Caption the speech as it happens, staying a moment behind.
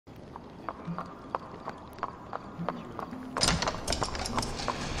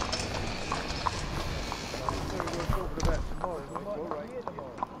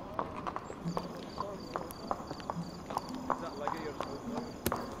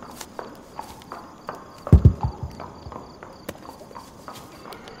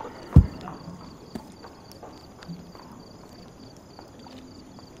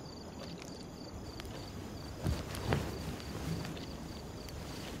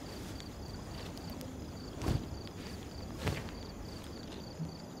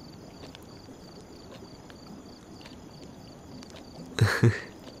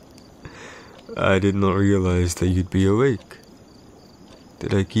I did not realize that you'd be awake.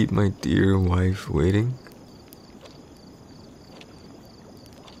 Did I keep my dear wife waiting?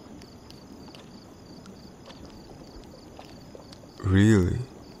 Really?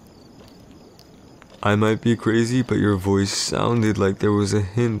 I might be crazy, but your voice sounded like there was a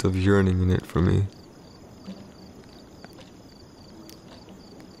hint of yearning in it for me.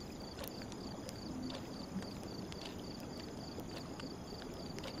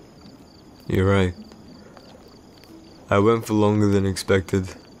 You're right. I went for longer than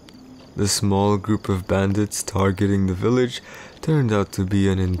expected. The small group of bandits targeting the village turned out to be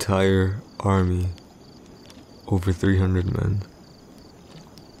an entire army. Over 300 men.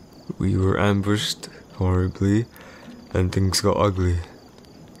 We were ambushed horribly, and things got ugly.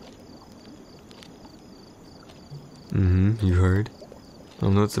 You heard.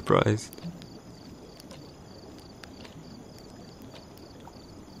 I'm not surprised.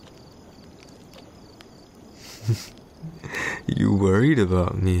 You worried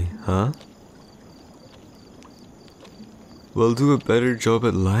about me, huh? Well, do a better job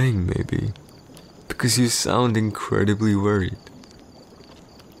at lying, maybe. Because you sound incredibly worried.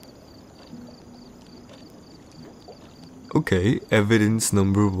 Okay, evidence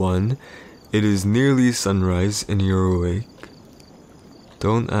number 1. It is nearly sunrise and you're awake.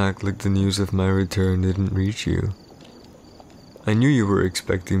 Don't act like the news of my return didn't reach you. I knew you were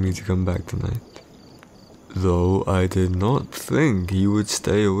expecting me to come back tonight. Though I did not think you would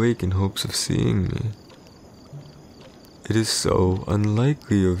stay awake in hopes of seeing me. It is so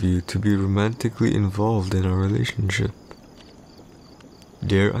unlikely of you to be romantically involved in our relationship.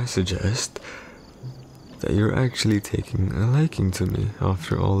 Dare I suggest that you're actually taking a liking to me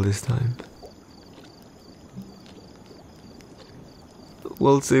after all this time?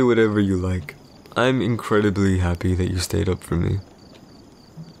 Well, say whatever you like. I'm incredibly happy that you stayed up for me.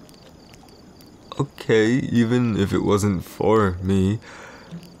 Okay, even if it wasn't for me,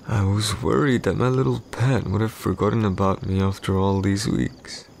 I was worried that my little pet would have forgotten about me after all these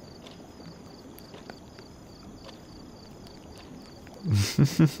weeks.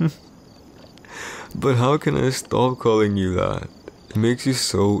 But how can I stop calling you that? It makes you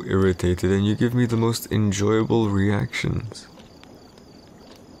so irritated and you give me the most enjoyable reactions.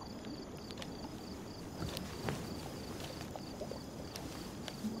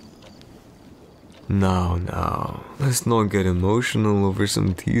 Now, let's not get emotional over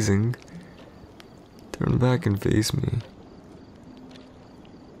some teasing. Turn back and face me.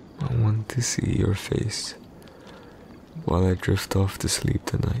 I want to see your face while I drift off to sleep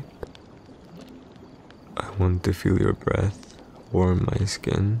tonight. I want to feel your breath warm my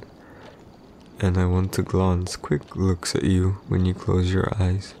skin, and I want to glance quick looks at you when you close your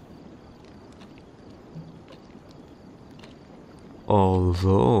eyes.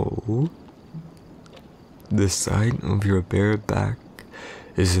 Although the sight of your bare back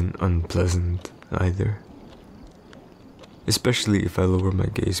isn't unpleasant either. Especially if I lower my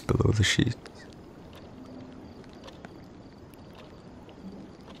gaze below the sheets.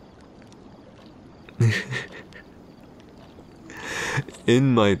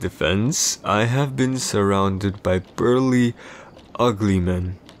 In my defense, I have been surrounded by burly, ugly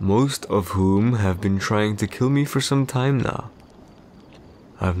men, most of whom have been trying to kill me for some time now.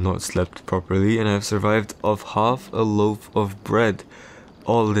 I have not slept properly and I have survived off half a loaf of bread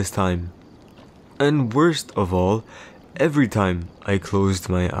all this time. And worst of all, every time I closed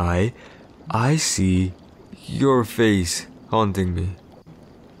my eye, I see your face haunting me.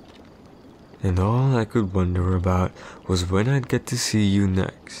 And all I could wonder about was when I'd get to see you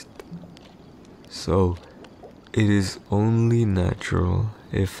next. So, it is only natural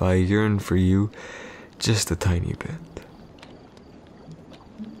if I yearn for you just a tiny bit.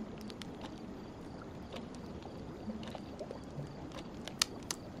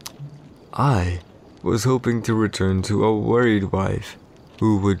 I was hoping to return to a worried wife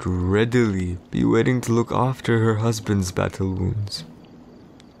who would readily be waiting to look after her husband's battle wounds.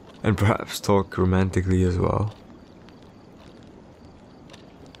 And perhaps talk romantically as well.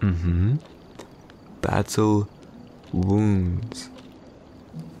 Battle wounds.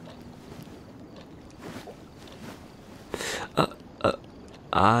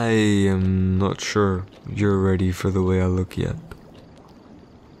 I am not sure you're ready for the way I look yet.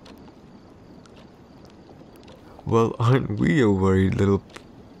 Well, aren't we a worried little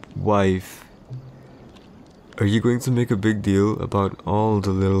wife? Are you going to make a big deal about all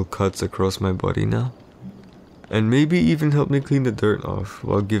the little cuts across my body now? And maybe even help me clean the dirt off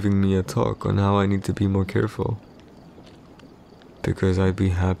while giving me a talk on how I need to be more careful? Because I'd be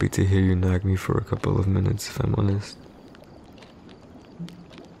happy to hear you nag me for a couple of minutes, if I'm honest.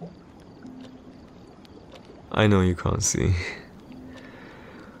 I know you can't see.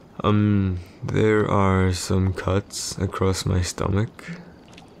 There are some cuts across my stomach.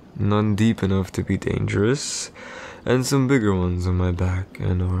 None deep enough to be dangerous, and some bigger ones on my back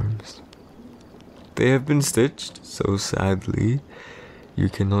and arms. They have been stitched, so sadly, you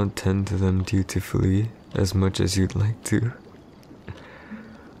cannot tend to them dutifully as much as you'd like to.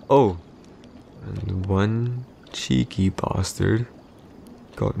 Oh, and one cheeky bastard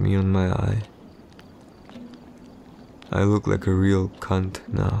got me on my eye. I look like a real cunt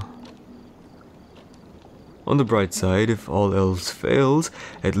now. On the bright side, if all else fails,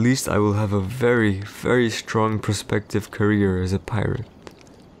 at least I will have a very, very strong prospective career as a pirate.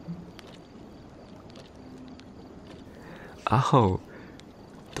 Ow!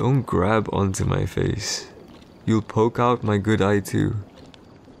 Don't grab onto my face. You'll poke out my good eye too.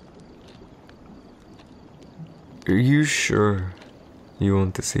 Are you sure you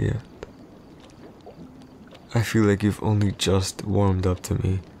want to see it? I feel like you've only just warmed up to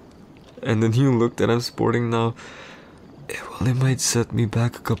me. And the new look that I'm sporting now, well, it might set me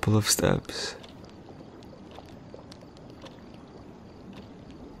back a couple of steps.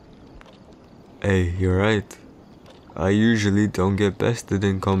 Hey, you're right. I usually don't get bested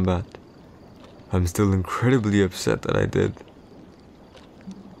in combat. I'm still incredibly upset that I did.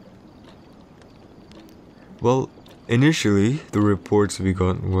 Well, initially, the reports we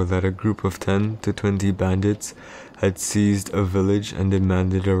got were that a group of 10 to 20 bandits had seized a village and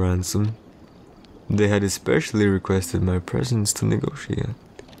demanded a ransom. They had especially requested my presence to negotiate.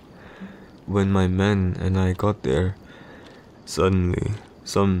 When my men and I got there, suddenly,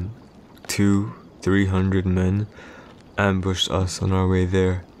 some 200-300 men ambushed us on our way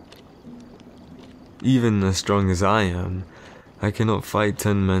there. Even as strong as I am, I cannot fight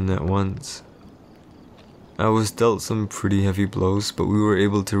 10 men at once. I was dealt some pretty heavy blows, but we were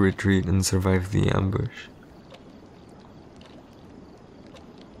able to retreat and survive the ambush.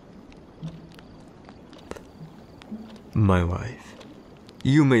 My wife.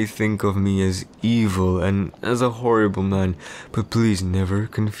 You may think of me as evil and as a horrible man, but please never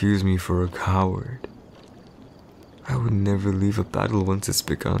confuse me for a coward. I would never leave a battle once it's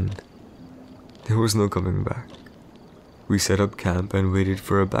begun. There was no coming back. We set up camp and waited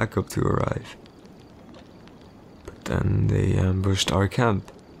for a backup to arrive. But then they ambushed our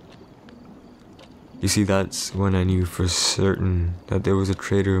camp. You see, that's when I knew for certain that there was a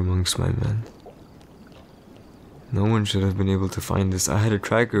traitor amongst my men. No one should have been able to find us. I had a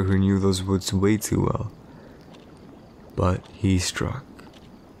tracker who knew those woods way too well. But he struck.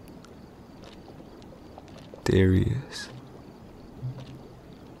 There he is.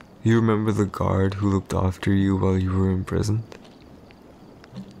 You remember the guard who looked after you while you were imprisoned?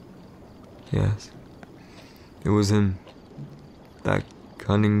 Yes. It was him. That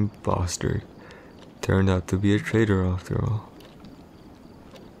cunning bastard turned out to be a traitor after all.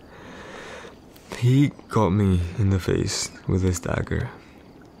 He got me in the face with his dagger.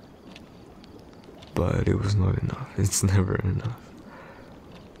 But it was not enough. It's never enough.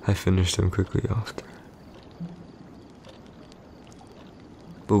 I finished him quickly after.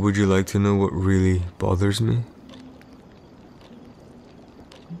 But would you like to know what really bothers me?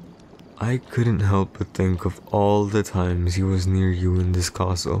 I couldn't help but think of all the times he was near you in this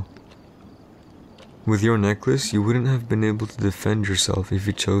castle. With your necklace, you wouldn't have been able to defend yourself if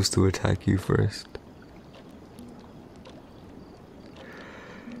he chose to attack you first.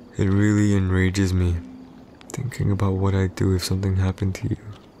 It really enrages me, thinking about what I'd do if something happened to you.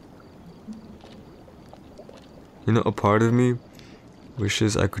 You know, a part of me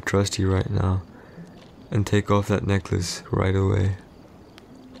wishes I could trust you right now and take off that necklace right away.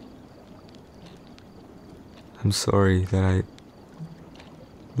 I'm sorry that I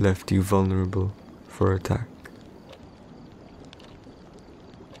left you vulnerable for attack.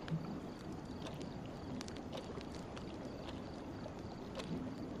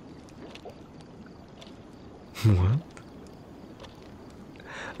 What?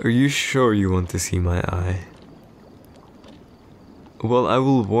 Are you sure you want to see my eye? Well, I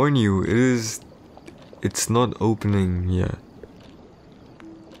will warn you, it's not opening yet.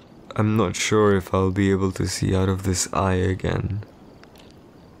 I'm not sure if I'll be able to see out of this eye again.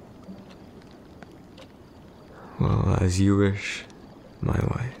 Well, as you wish, my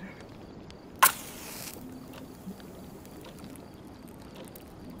wife.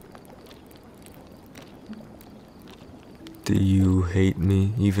 Do you hate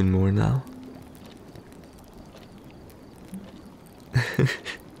me even more now?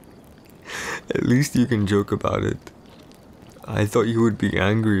 At least you can joke about it. I thought you would be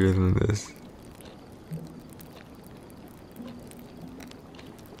angrier than this.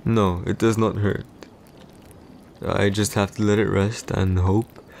 No, it does not hurt. I just have to let it rest and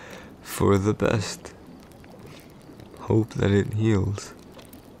hope for the best. Hope that it heals.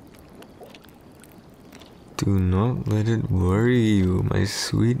 Do not let it worry you, my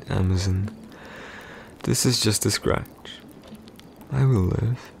sweet Amazon. This is just a scratch. I will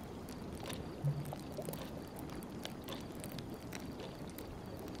live.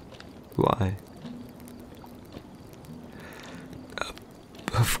 Why?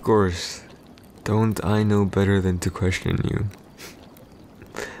 Of course. Don't I know better than to question you?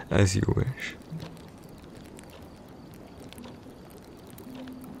 As you wish.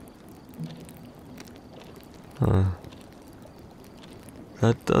 Huh.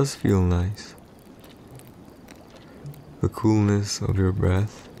 That does feel nice. The coolness of your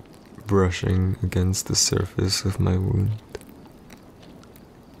breath brushing against the surface of my wound.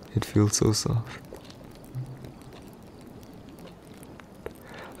 It feels so soft.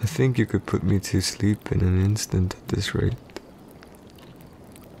 I think you could put me to sleep in an instant at this rate.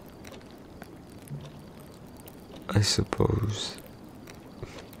 I suppose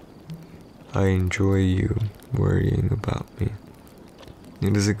I enjoy you worrying about me.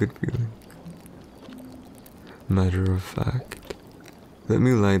 It is a good feeling. Matter of fact, let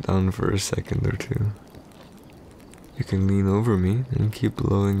me lie down for a second or two. You can lean over me and keep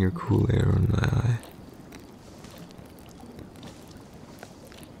blowing your cool air on my eye.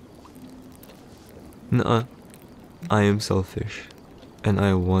 Nuh-uh. I am selfish, and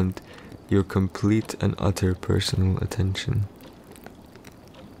I want your complete and utter personal attention.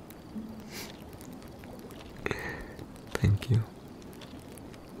 Thank you.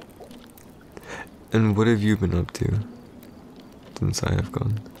 And what have you been up to since I have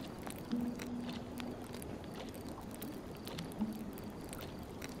gone?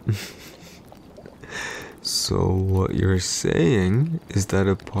 So what you're saying is that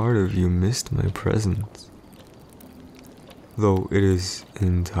a part of you missed my presence. Though it is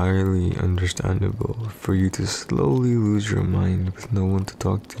entirely understandable for you to slowly lose your mind with no one to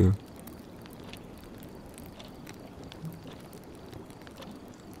talk to.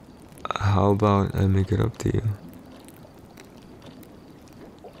 How about I make it up to you?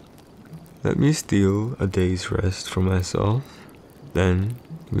 Let me steal a day's rest for myself, then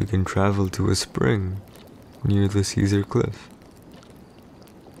we can travel to a spring near the Caesar Cliff.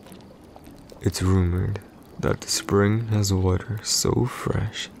 It's rumored that the spring has water so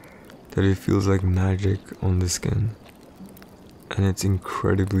fresh that it feels like magic on the skin, and it's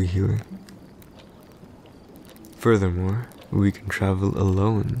incredibly healing. Furthermore, we can travel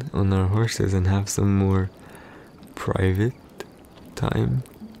alone on our horses and have some more private time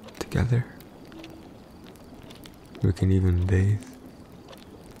together. We can even bathe.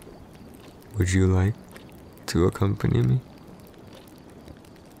 Would you like to accompany me?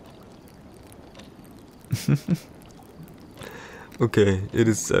 Okay, it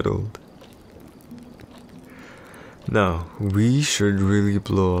is settled. Now, we should really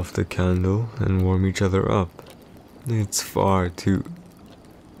blow off the candle and warm each other up. It's far too...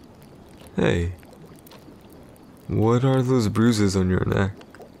 Hey, what are those bruises on your neck?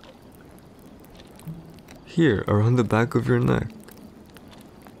 Here, around the back of your neck.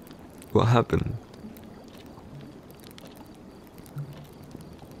 What happened?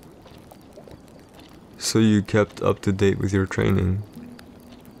 So you kept up to date with your training.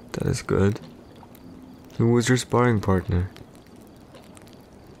 That is good. Who was your sparring partner?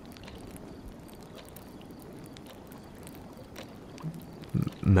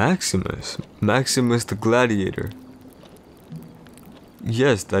 Maximus. Maximus the Gladiator.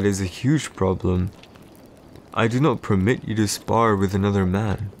 Yes, that is a huge problem. I do not permit you to spar with another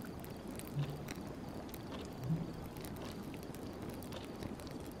man.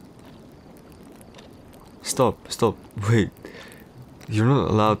 Stop, wait. You're not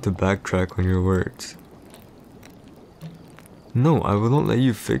allowed to backtrack on your words. No, I will not let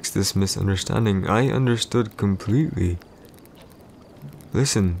you fix this misunderstanding. I understood completely.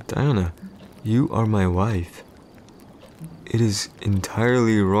 Listen, Diana, you are my wife. It is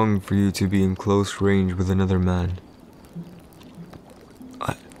entirely wrong for you to be in close range with another man.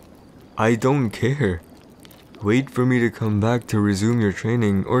 I don't care. Wait for me to come back to resume your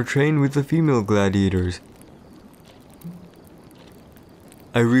training or train with the female gladiators.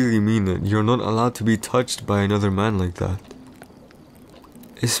 I really mean it. You're not allowed to be touched by another man like that.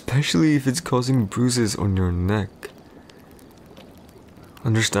 Especially if it's causing bruises on your neck.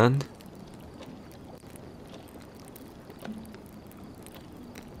 Understand?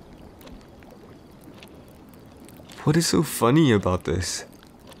 What is so funny about this?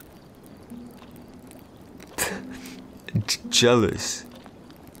 Jealous.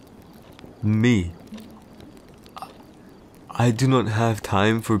 Me. I do not have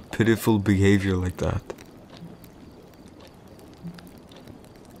time for pitiful behavior like that.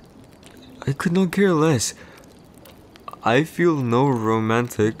 I could not care less. I feel no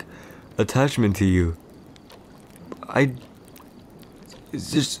romantic attachment to you.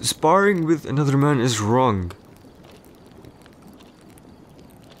 It's just sparring with another man is wrong.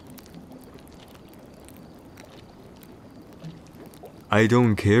 I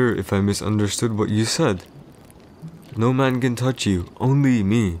don't care if I misunderstood what you said. No man can touch you, only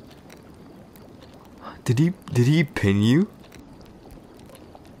me. Did he pin you?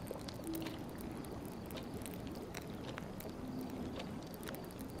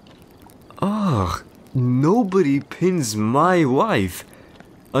 Ugh, nobody pins my wife.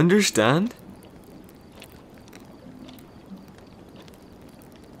 Understand?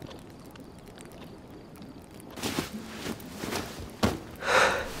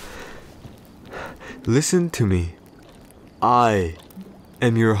 Listen to me. I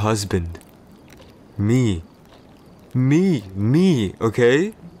am your husband. Me,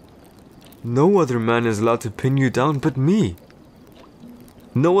 okay? No other man is allowed to pin you down but me.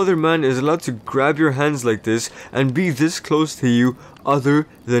 No other man is allowed to grab your hands like this and be this close to you other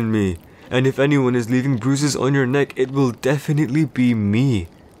than me. And if anyone is leaving bruises on your neck, it will definitely be me.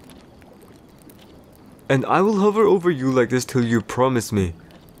 And I will hover over you like this till you promise me.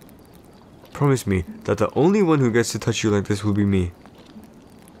 Promise me that the only one who gets to touch you like this will be me.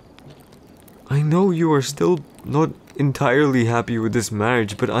 I know you are still not entirely happy with this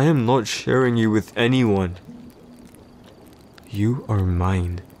marriage, but I am not sharing you with anyone. You are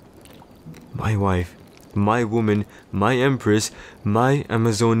mine. My wife, my woman, my empress, my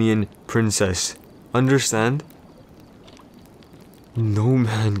Amazonian princess. Understand? No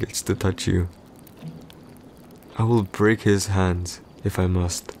man gets to touch you. I will break his hands if I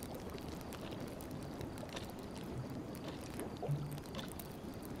must.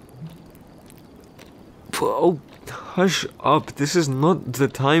 Oh, hush up. This is not the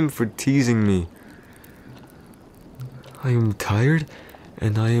time for teasing me. I am tired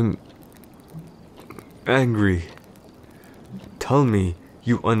and I am angry. Tell me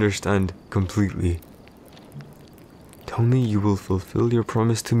you understand completely. Tell me you will fulfill your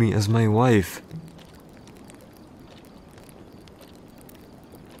promise to me as my wife.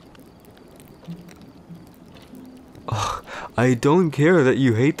 Ugh, I don't care that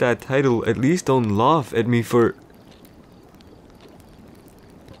you hate that title. At least don't laugh at me for...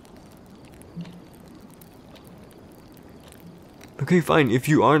 Okay, fine. If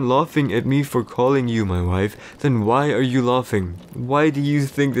you aren't laughing at me for calling you my wife, then why are you laughing? Why do you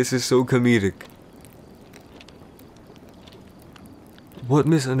think this is so comedic? What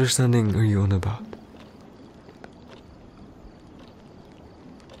misunderstanding are you on about?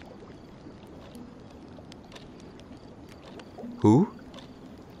 Who?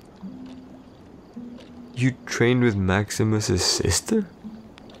 You trained with Maximus's sister?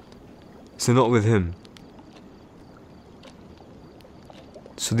 So not with him.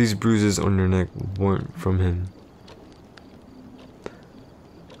 So these bruises on your neck weren't from him.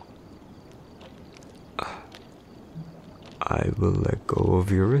 I will let go of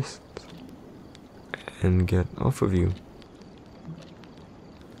your wrists and get off of you.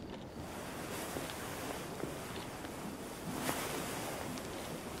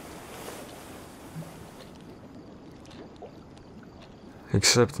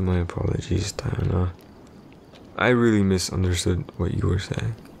 Accept my apologies, Diana. I really misunderstood what you were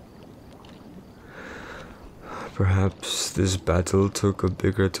saying. Perhaps this battle took a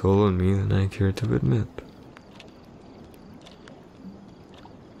bigger toll on me than I care to admit.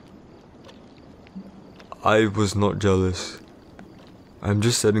 I was not jealous. I'm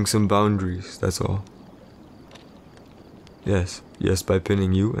just setting some boundaries, that's all. Yes, by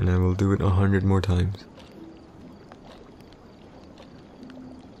pinning you, and I will do it 100 more times.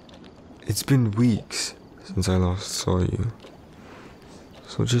 It's been weeks since I last saw you.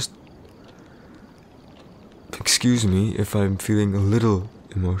 So just excuse me if I'm feeling a little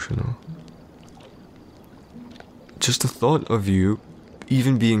emotional. Just the thought of you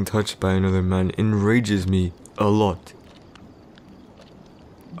even being touched by another man enrages me a lot.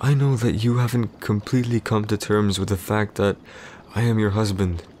 I know that you haven't completely come to terms with the fact that I am your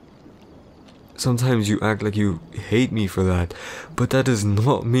husband. Sometimes you act like you hate me for that, but that does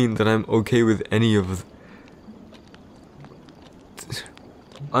not mean that I'm okay with any of...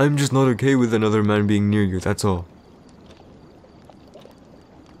 I'm just not okay with another man being near you, that's all.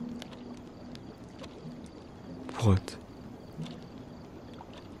 What?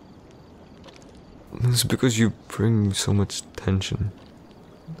 It's because you bring so much tension.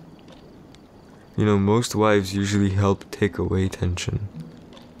 You know, most wives usually help take away tension.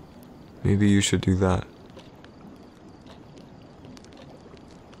 Maybe you should do that.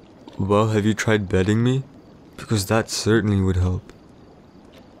 Well, have you tried bedding me? Because that certainly would help.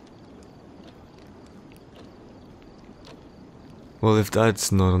 Well, if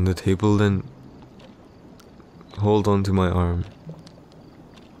that's not on the table, then hold on to my arm.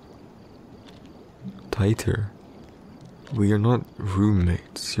 Tighter. We are not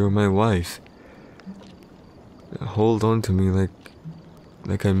roommates. You're my wife. Hold on to me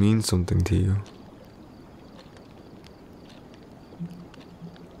like I mean something to you.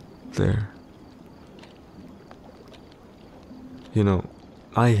 There. You know,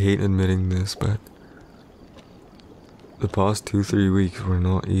 I hate admitting this, but the past 2-3 weeks were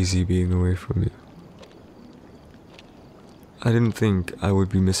not easy being away from you. I didn't think I would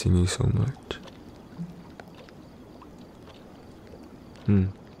be missing you so much.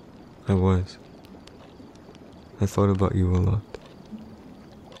 I was. I thought about you a lot.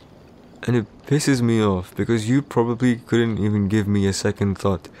 And it pisses me off because you probably couldn't even give me a second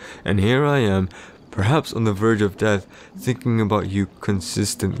thought. And here I am, perhaps on the verge of death, thinking about you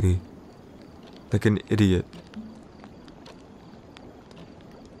consistently. Like an idiot.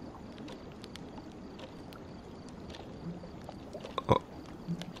 Oh,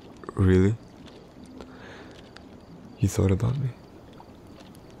 really? You thought about me?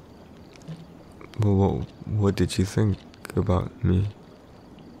 Well, what did you think about me?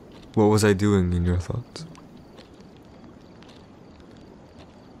 What was I doing in your thoughts?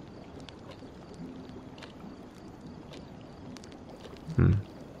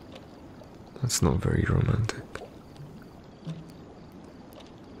 That's not very romantic.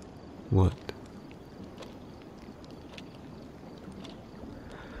 What?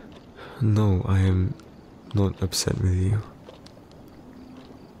 No, I am not upset with you.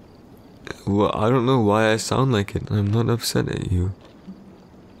 Well, I don't know why I sound like it. I'm not upset at you.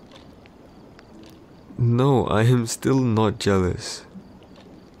 No, I am still not jealous.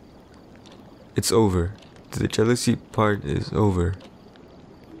 It's over. The jealousy part is over.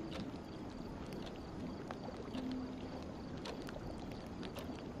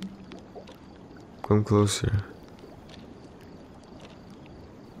 Come closer.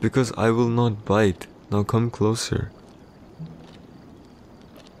 Because I will not bite. Now come closer.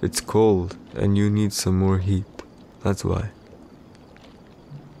 It's cold, and you need some more heat. That's why.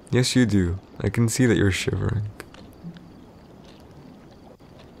 Yes, you do. I can see that you're shivering.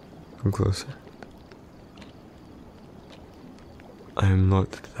 Come closer. I am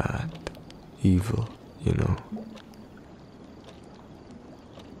not that evil, you know.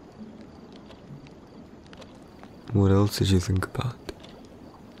 What else did you think about?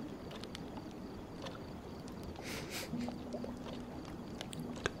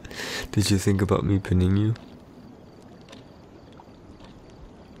 Did you think about me pinning you?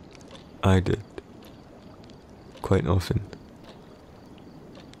 I did. Quite often.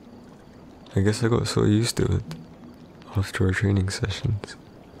 I guess I got so used to it after our training sessions.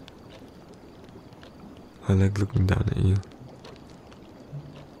 I like looking down at you.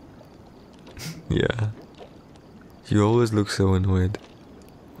 Yeah. You always look so annoyed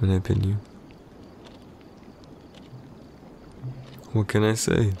when I pin you. What can I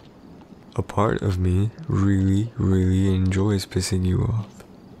say? A part of me really enjoys pissing you off.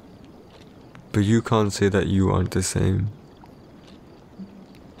 But you can't say that you aren't the same.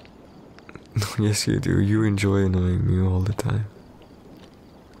 Yes, you do. You enjoy annoying me all the time.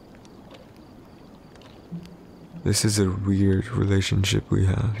 This is a weird relationship we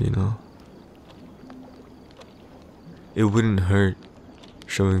have, you know. It wouldn't hurt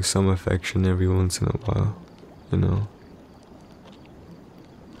showing some affection every once in a while, you know.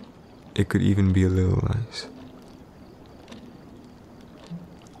 It could even be a little nice.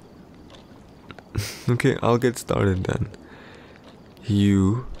 Okay, I'll get started then.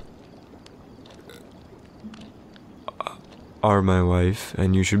 You are my wife,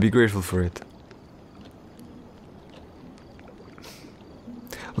 and you should be grateful for it.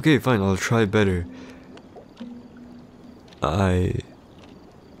 Okay, fine, I'll try better. I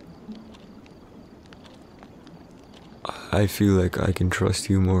feel like I can trust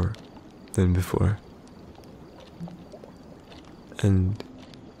you more than before. And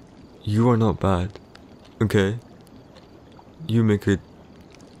you are not bad, okay? You make a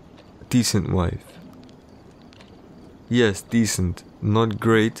decent wife. Yes, decent, not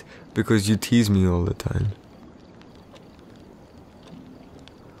great, because you tease me all the time.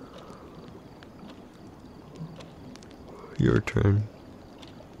 Your turn.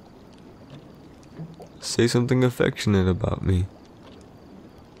 Say something affectionate about me.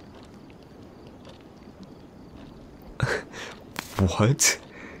 What?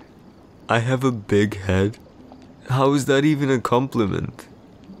 I have a big head? How is that even a compliment?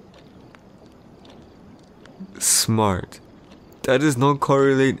 Smart. That does not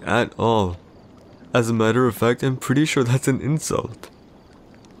correlate at all. As a matter of fact, I'm pretty sure that's an insult.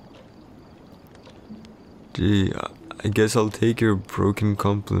 Gee, I guess I'll take your broken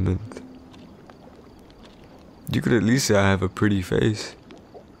compliment. You could at least say I have a pretty face.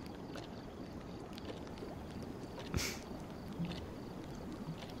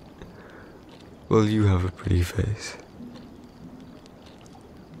 Well, you have a pretty face.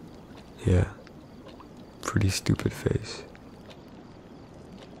 Yeah. Pretty stupid face.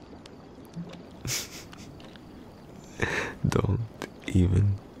 Don't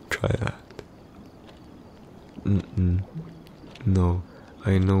even try that. No,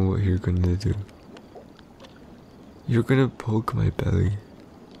 I know what you're gonna do. You're gonna poke my belly.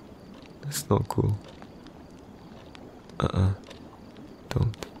 That's not cool. Don't.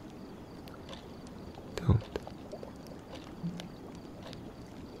 Don't.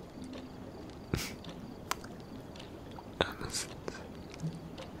 Amazons.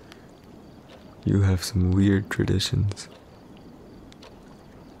 You have some weird traditions.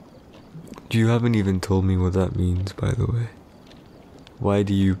 You haven't even told me what that means, by the way. Why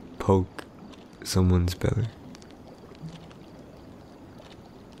do you poke someone's belly?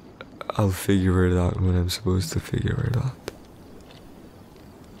 I'll figure it out when I'm supposed to figure it out.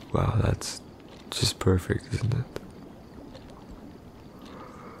 Wow, that's just perfect, isn't it?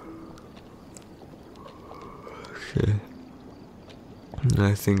 Okay.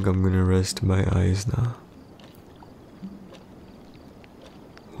 I think I'm gonna rest my eyes now.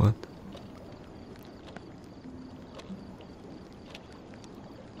 What?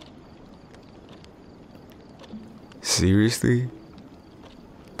 Seriously?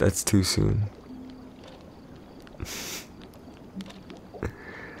 That's too soon.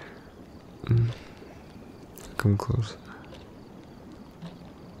 Come closer.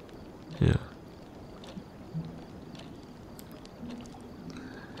 Yeah.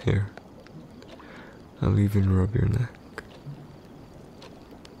 Here. I'll even rub your neck.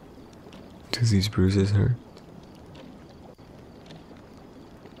 Do these bruises hurt?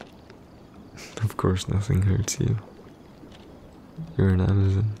 Of course nothing hurts you. You're an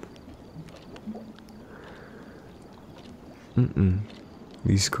Amazon.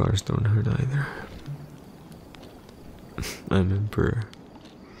 These scars don't hurt either. I'm Emperor.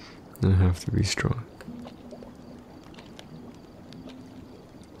 I have to be strong.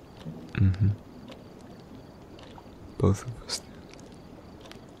 Both of us do.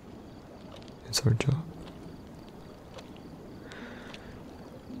 It's our job.